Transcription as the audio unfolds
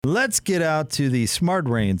Let's get out to the Smart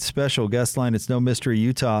Rain special guest line. It's no mystery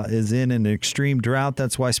Utah is in an extreme drought.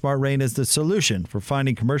 That's why Smart Rain is the solution for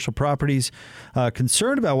finding commercial properties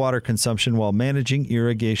concerned about water consumption while managing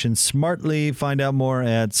irrigation smartly. Find out more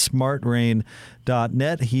at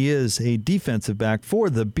smartrain.net. He is a defensive back for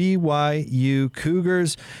the BYU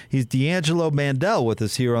Cougars. He's D'Angelo Mandell with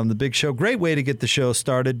us here on The Big Show. Great way to get the show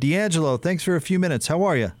started. D'Angelo, thanks for a few minutes. How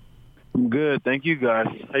are you? I'm good. Thank you, guys.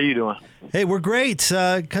 How you doing? Hey, we're great.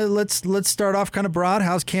 Let's start off kind of broad.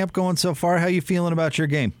 How's camp going so far? How you feeling about your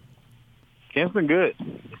game? Camp's been good.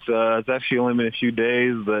 It's actually only been a few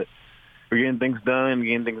days, but we're getting things done,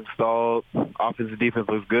 getting things installed. Offense and defense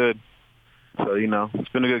looks good. So, it's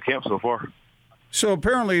been a good camp so far. So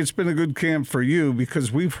apparently it's been a good camp for you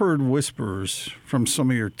because we've heard whispers from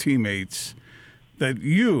some of your teammates that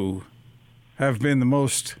you have been the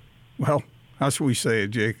most, well, how should we say it,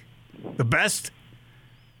 Jake? The best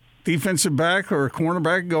defensive back or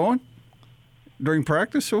cornerback going during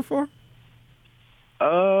practice so far?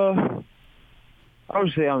 I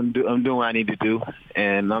would say I'm doing what I need to do,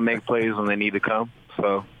 and I make plays when they need to come.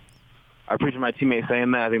 So I appreciate my teammates saying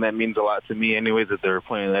that. I think that means a lot to me anyways that they're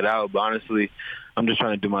pointing that out. But honestly, I'm just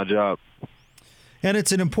trying to do my job. And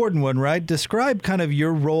it's an important one, right? Describe kind of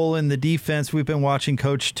your role in the defense. We've been watching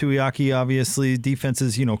Coach Tuiaki, obviously,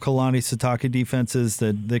 defenses, Kalani Sitake defenses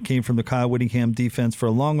that came from the Kyle Whittingham defense for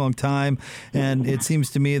a long, long time. And it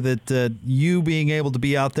seems to me that you being able to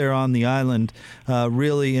be out there on the island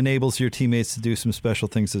really enables your teammates to do some special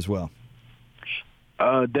things as well.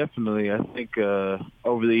 Definitely. I think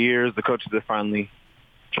over the years, the coaches have finally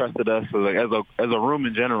trusted us as a room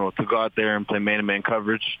in general to go out there and play man-to-man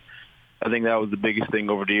coverage. I think that was the biggest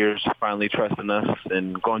thing over the years, finally trusting us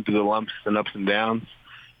and going through the lumps and ups and downs.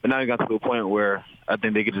 But now we got to a point where I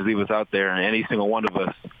think they could just leave us out there, and any single one of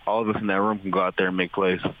us, all of us in that room can go out there and make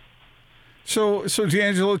plays. So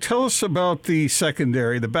D'Angelo, tell us about the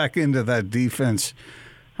secondary, the back end of that defense.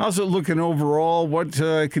 How's it looking overall? What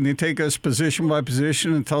can you take us position by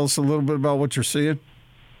position and tell us a little bit about what you're seeing?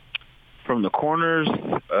 From the corners,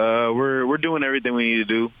 we're doing everything we need to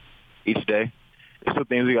do each day. There's still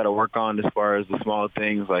things we got to work on as far as the small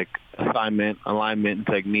things like assignment, alignment, and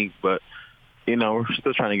technique. But, we're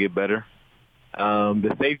still trying to get better.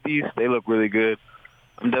 The safeties, they look really good.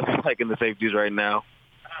 I'm definitely liking the safeties right now.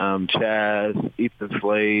 Chaz, Ethan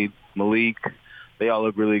Slade, Malik, they all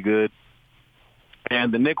look really good.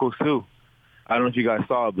 And the nickels, too. I don't know if you guys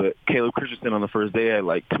saw, but Caleb Christensen on the first day had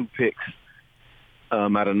 2 picks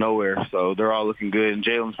out of nowhere. So they're all looking good. And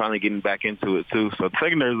Jalen's finally getting back into it, too. So the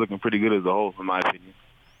secondary is looking pretty good as a whole, in my opinion.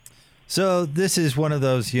 So this is one of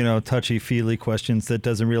those, touchy-feely questions that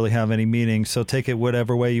doesn't really have any meaning. So take it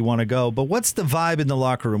whatever way you want to go. But what's the vibe in the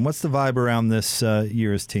locker room? What's the vibe around this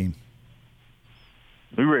year's team?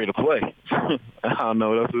 We're ready to play. I don't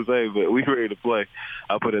know what else to say, but we're ready to play.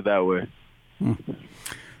 I'll put it that way.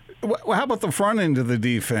 Well, how about the front end of the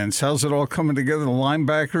defense? How's it all coming together? The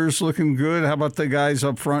linebackers looking good. How about the guys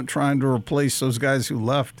up front trying to replace those guys who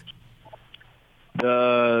left?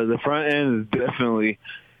 The front end is definitely,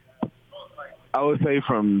 I would say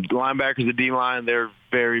from linebackers to D-line, they're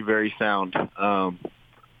very, very sound. The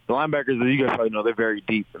linebackers, as you guys probably know, they're very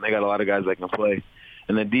deep, and they got a lot of guys that can play.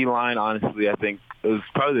 And the D-line, honestly, I think it was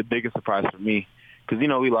probably the biggest surprise for me because,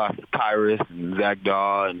 we lost Kyrus and Zach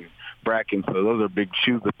Daw and Bracken, so those are big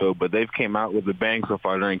shoes to fill, but they've came out with a bang so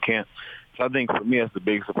far during camp. So I think for me that's the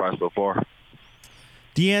biggest surprise so far.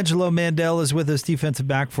 D'Angelo Mandell is with us, defensive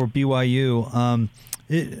back for BYU.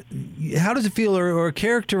 How does it feel or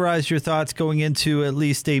characterize your thoughts going into at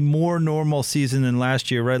least a more normal season than last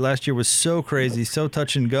year, right? Last year was so crazy, so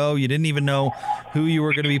touch and go. You didn't even know who you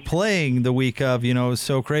were going to be playing the week of. It was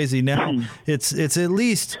so crazy. Now it's at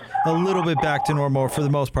least a little bit back to normal, or for the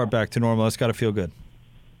most part back to normal. It's got to feel good.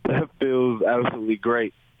 That feels absolutely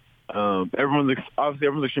great. Everyone's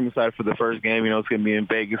extremely excited for the first game. It's going to be in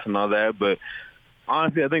Vegas and all that. But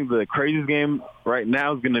honestly, I think the craziest game right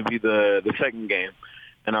now is going to be the second game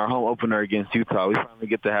and our home opener against Utah. We finally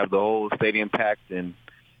get to have the whole stadium packed and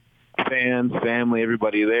fans, family,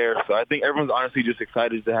 everybody there. So I think everyone's honestly just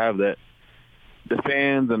excited to have the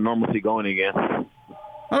fans and normalcy going again.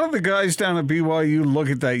 How do the guys down at BYU look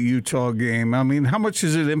at that Utah game? I mean, how much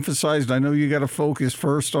is it emphasized? I know you got to focus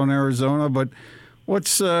first on Arizona, but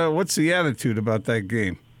what's the attitude about that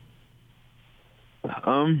game?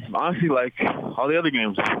 Honestly, like all the other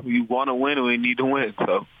games, we want to win and we need to win.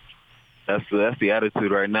 So that's the attitude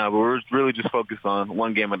right now. But we're really just focused on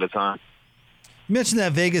one game at a time. You mentioned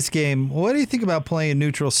that Vegas game. What do you think about playing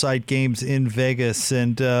neutral site games in Vegas?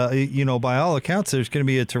 And, by all accounts, there's going to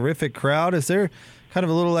be a terrific crowd. Is there kind of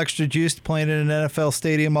a little extra juiced playing in an NFL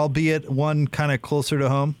stadium, albeit one kind of closer to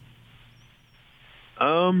home?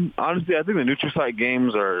 Honestly, I think the neutral site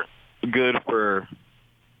games are good for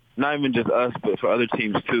not even just us, but for other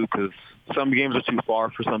teams too, because some games are too far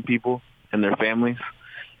for some people and their families.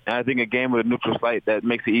 And I think a game with a neutral site, that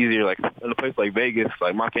makes it easier. Like in a place like Vegas,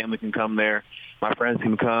 like my family can come there, my friends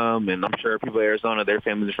can come, and I'm sure people in Arizona, their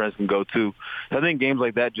families and friends can go too. So I think games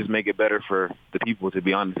like that just make it better for the people, to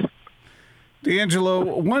be honest. D'Angelo,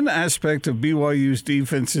 one aspect of BYU's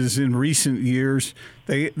defenses in recent years,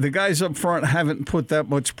 the guys up front haven't put that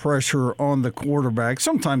much pressure on the quarterback.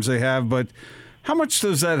 Sometimes they have, but how much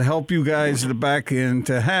does that help you guys at the back end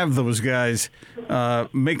to have those guys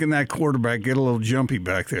making that quarterback get a little jumpy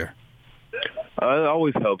back there? It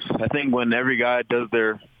always helps. I think when every guy does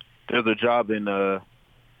their job, and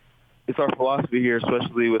it's our philosophy here,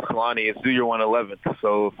 especially with Kalani, it's do your 111th.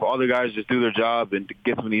 So if all the guys just do their job and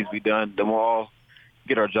get what needs to be done, then we'll all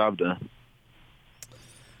get our job done.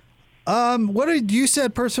 Do you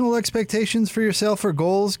set personal expectations for yourself or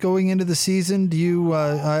goals going into the season? Do you,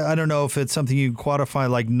 I don't know if it's something you quantify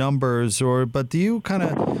like numbers, but do you kind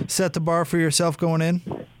of set the bar for yourself going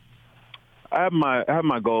in? I have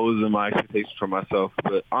my goals and my expectations for myself,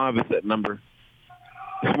 but I don't have a set number.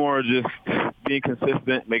 It's more just being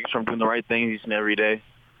consistent, making sure I'm doing the right things each and every day,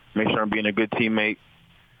 making sure I'm being a good teammate,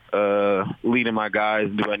 leading my guys,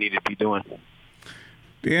 and do what I need to be doing.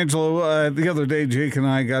 D'Angelo, the other day Jake and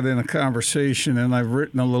I got in a conversation, and I've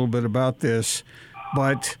written a little bit about this,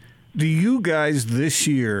 but do you guys this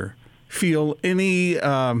year feel any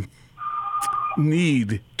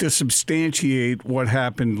need to substantiate what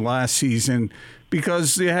happened last season?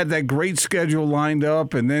 Because you had that great schedule lined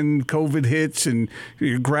up, and then COVID hits, and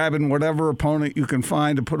you're grabbing whatever opponent you can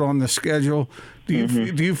find to put on the schedule. Do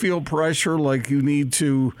you feel pressure like you need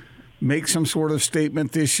to make some sort of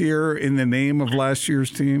statement this year in the name of last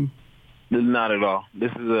year's team? Not at all.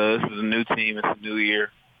 This is a new team. It's a new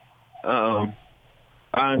year.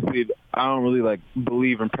 Honestly, I don't really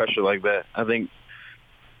believe in pressure like that. I think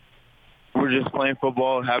we're just playing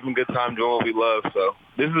football, having a good time, doing what we love. So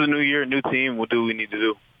this is a new year, a new team. We'll do what we need to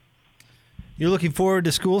do. You're looking forward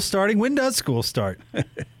to school starting? When does school start?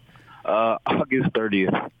 August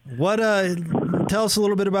 30th. What? Tell us a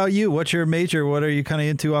little bit about you. What's your major? What are you kind of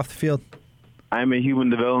into off the field? I'm a human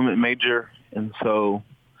development major, and so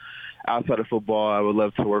outside of football, I would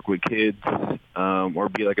love to work with kids or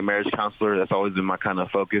be like a marriage counselor. That's always been my kind of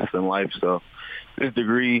focus in life. So this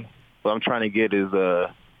degree, what I'm trying to get is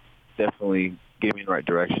definitely get me in the right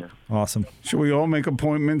direction. Awesome. Should we all make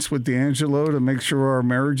appointments with D'Angelo to make sure our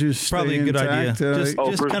marriages stay Probably a good intact? idea.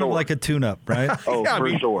 Just kind of like a tune-up, right? For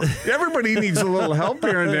sure. Everybody needs a little help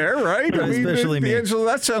here and there, right? Especially me. D'Angelo,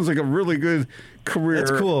 that sounds like a really good career.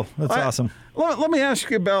 That's cool. That's awesome. Let me ask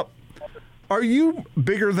you about, are you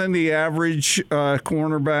bigger than the average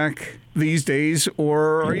cornerback these days,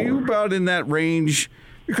 or are you about in that range?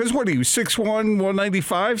 Because what are you, 6'1",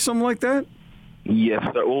 195, something like that? Yes,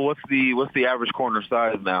 sir. Well, what's the average corner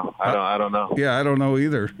size now? I don't know. Yeah, I don't know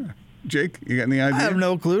either. Jake, you got any idea? I have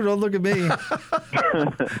no clue. Don't look at me.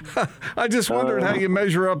 I just wondered how you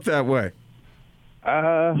measure up that way.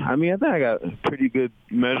 I think I got pretty good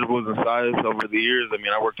measurables and size over the years.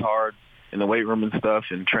 I worked hard in the weight room and stuff,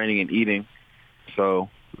 and training and eating. So,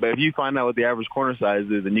 but if you find out what the average corner size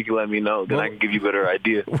is, then you can let me know. Then I can give you a better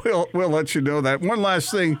idea. We'll let you know that. One last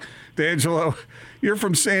thing, D'Angelo. You're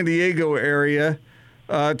from San Diego area.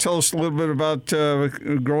 Tell us a little bit about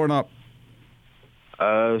growing up.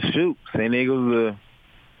 San Diego's the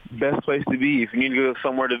best place to be. If you need to go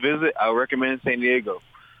somewhere to visit, I would recommend San Diego.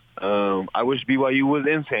 I wish BYU was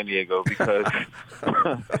in San Diego because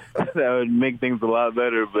that would make things a lot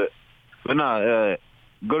better. But no,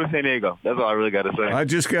 go to San Diego. That's all I really got to say. I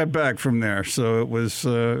just got back from there, so it was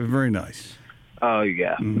very nice. Oh,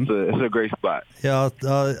 yeah. Mm-hmm. It's a great spot. Yeah,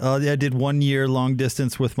 I did 1 year long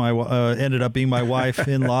distance with ended up being my wife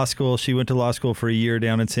in law school. She went to law school for a year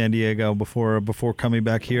down in San Diego before coming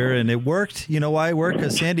back here, and it worked. You know why it worked?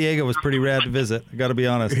 Because San Diego was pretty rad to visit. I got to be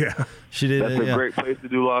honest. Yeah. She did. That's a great place to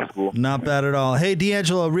do law school. Not bad at all. Hey,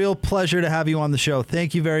 D'Angelo, real pleasure to have you on the show.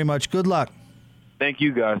 Thank you very much. Good luck. Thank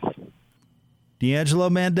you, guys. D'Angelo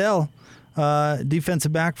Mandell.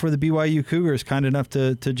 Defensive back for the BYU Cougars, kind enough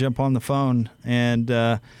to jump on the phone. And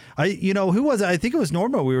who was it? I think it was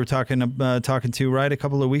Norma we were talking to right a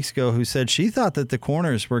couple of weeks ago, who said she thought that the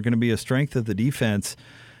corners were going to be a strength of the defense.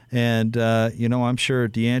 And I'm sure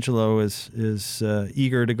D'Angelo is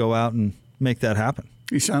eager to go out and make that happen.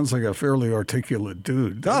 He sounds like a fairly articulate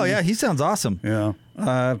dude. Oh yeah, he sounds awesome. Yeah,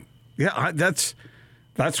 that's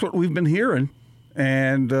what we've been hearing.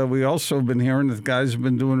 And we also have been hearing that the guys have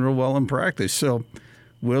been doing real well in practice. So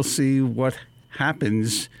we'll see what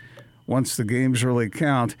happens once the games really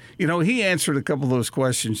count. You know, he answered a couple of those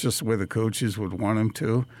questions just the way the coaches would want him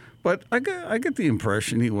to. But I get the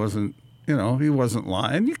impression he wasn't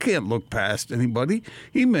lying. You can't look past anybody.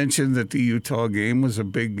 He mentioned that the Utah game was a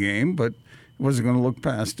big game, but he wasn't going to look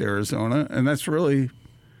past Arizona. And that's really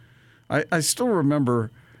 – I still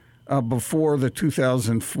remember before the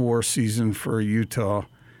 2004 season for Utah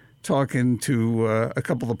talking to a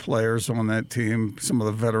couple of players on that team, some of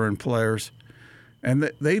the veteran players.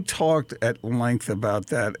 And they talked at length about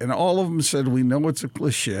that. And all of them said, we know it's a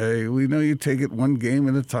cliche. We know you take it one game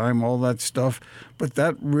at a time, all that stuff. But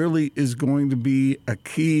that really is going to be a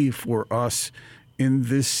key for us in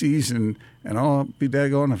this season. And I'll be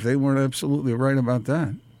daggone if they weren't absolutely right about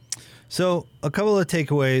that. So a couple of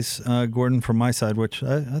takeaways, Gordon, from my side, which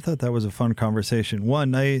I thought that was a fun conversation.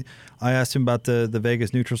 One, I asked him about the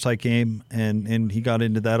Vegas neutral site game, and he got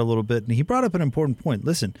into that a little bit, and he brought up an important point.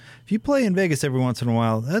 Listen, if you play in Vegas every once in a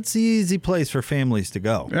while, that's the easy place for families to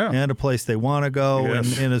go, and a place they want to go.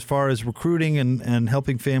 Yes. And as far as recruiting and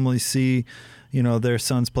helping families see, their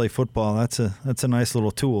sons play football, that's a nice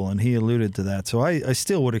little tool, and he alluded to that. So I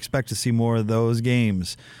still would expect to see more of those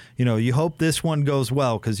games. You hope this one goes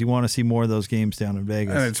well because you want to see more of those games down in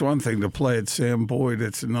Vegas. And it's one thing to play at Sam Boyd.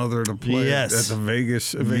 It's another to play at the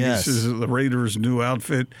Vegas. Vegas is the Raiders' new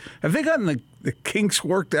outfit. Have they gotten the kinks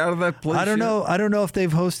worked out of that place? I don't know. I don't know if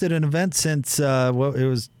they've hosted an event since it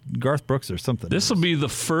was Garth Brooks or something. This will be the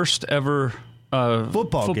first ever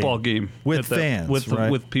football game with fans,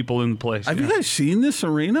 with people in place. Have you guys seen this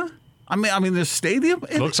arena? I mean, this stadium.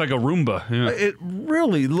 It looks like a Roomba. Yeah. It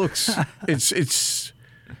really looks.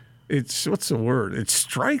 It's what's the word? It's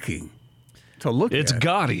striking to look at. It's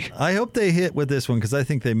gaudy. I hope they hit with this one because I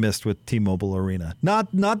think they missed with T-Mobile Arena.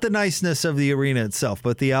 Not the niceness of the arena itself,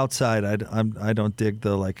 but the outside. I don't dig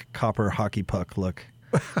the copper hockey puck look.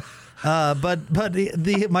 But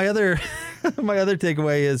my other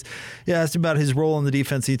takeaway is, he asked about his role in the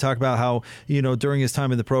defense. He talked about how during his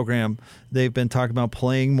time in the program, they've been talking about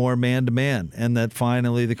playing more man-to-man, and that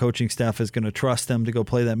finally the coaching staff is going to trust them to go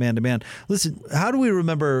play that man-to-man. Listen, how do we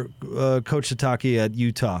remember Coach Satake at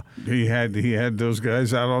Utah? He had those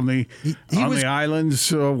guys out on the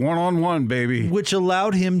islands, one-on-one, baby, which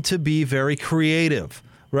allowed him to be very creative.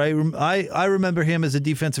 Right, I remember him as a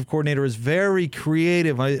defensive coordinator as very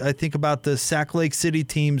creative. I think about the Sac Lake City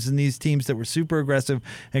teams and these teams that were super aggressive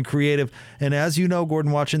and creative. And as you know,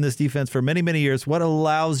 Gordon, watching this defense for many, many years, what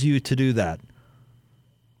allows you to do that?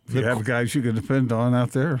 You have guys you can depend on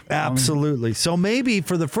out there. Absolutely. So maybe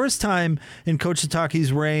for the first time in Coach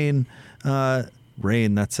Satake's reign,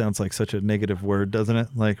 reign, that sounds like such a negative word, doesn't it?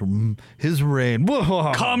 Like his reign.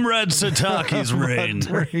 Whoa. Comrade Satake's reign.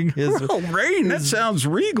 Reign, that sounds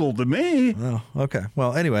regal to me. Oh, okay.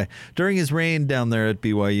 Well, anyway, during his reign down there at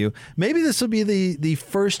BYU, maybe this will be the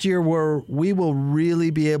first year where we will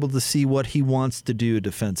really be able to see what he wants to do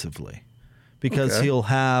defensively. Because he'll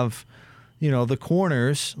have the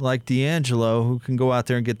corners like D'Angelo who can go out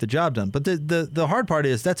there and get the job done. But the hard part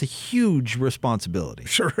is that's a huge responsibility.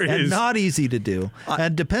 Sure is. And not easy to do.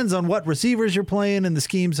 And depends on what receivers you're playing and the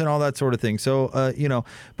schemes and all that sort of thing. So,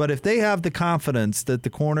 but if they have the confidence that the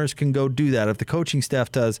corners can go do that, if the coaching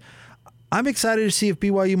staff does, I'm excited to see if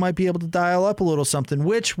BYU might be able to dial up a little something,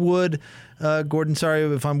 which would, Gordon, sorry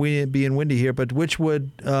if I'm being windy here, but which would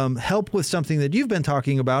help with something that you've been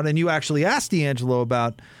talking about and you actually asked D'Angelo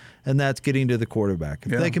about, and that's getting to the quarterback.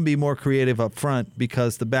 If they can be more creative up front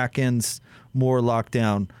because the back end's more locked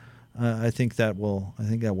down, I think that will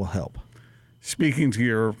help. Speaking to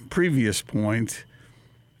your previous point,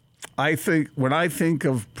 when I think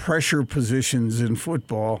of pressure positions in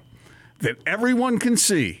football that everyone can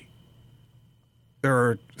see, there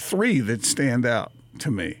are three that stand out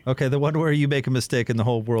to me. Okay, the one where you make a mistake and the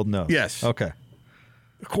whole world knows. Yes. Okay.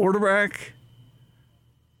 The quarterback,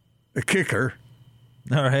 the kicker,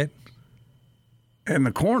 all right, and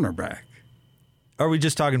the cornerback. Are we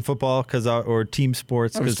just talking football or team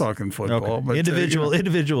sports? I was talking football. Okay. But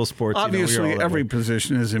individual sports. Obviously, every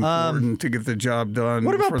position is important to get the job done.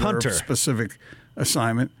 What about for punter? Their specific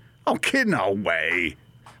assignment. Oh, kid, no way.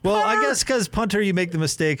 Well, punter? I guess because punter, you make the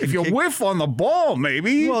mistake. If you whiff on the ball,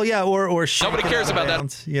 maybe. Well, yeah, or nobody cares about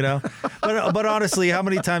that. But honestly, how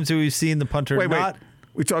many times have we seen the punter not?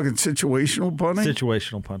 We talking situational punting?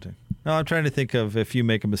 Situational punting. No, I'm trying to think of if you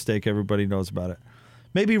make a mistake, everybody knows about it.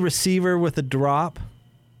 Maybe receiver with a drop.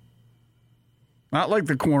 Not like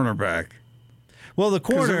the cornerback. Well, the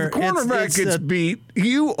corner. If the cornerback gets beat,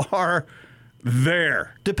 you are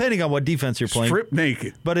there. Depending on what defense you're playing. Strip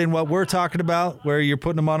naked. But in what we're talking about, where you're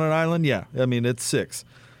putting them on an island, yeah. I mean, it's 6.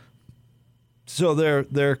 So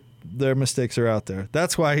their mistakes are out there.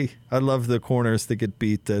 That's why I love the corners that get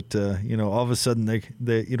beat. That all of a sudden they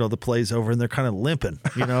the play's over and they're kind of limping.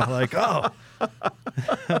 Like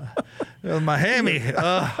my hammy.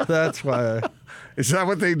 That's why. Is that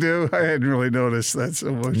what they do? I hadn't really noticed that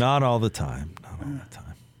so much. Not all the time.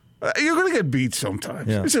 You're going to get beat sometimes.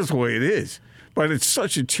 Yeah. It's just the way it is. But it's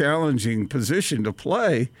such a challenging position to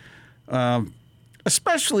play,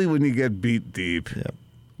 especially when you get beat deep. Yeah.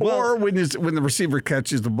 Or when the receiver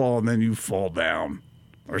catches the ball and then you fall down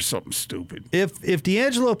or something stupid. If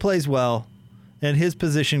D'Angelo plays well and his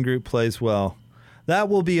position group plays well, that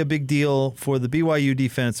will be a big deal for the BYU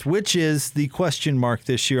defense, which is the question mark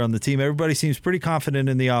this year on the team. Everybody seems pretty confident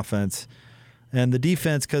in the offense. And the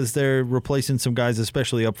defense, because they're replacing some guys,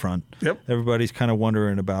 especially up front, everybody's kind of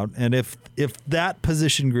wondering about. And if that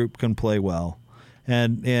position group can play well,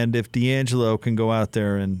 and if D'Angelo can go out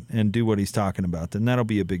there and do what he's talking about, then that'll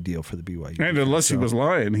be a big deal for the BYU. And unless he was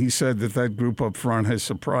lying, he said that group up front has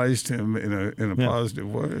surprised him in a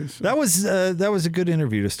positive way. So. That was a good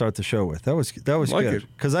interview to start the show with. That was good,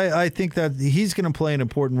 because I think that he's going to play an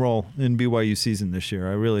important role in BYU season this year.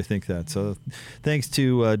 I really think that. So thanks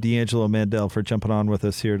to D'Angelo Mandell for jumping on with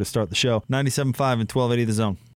us here to start the show. 97.5 and 1280 The Zone.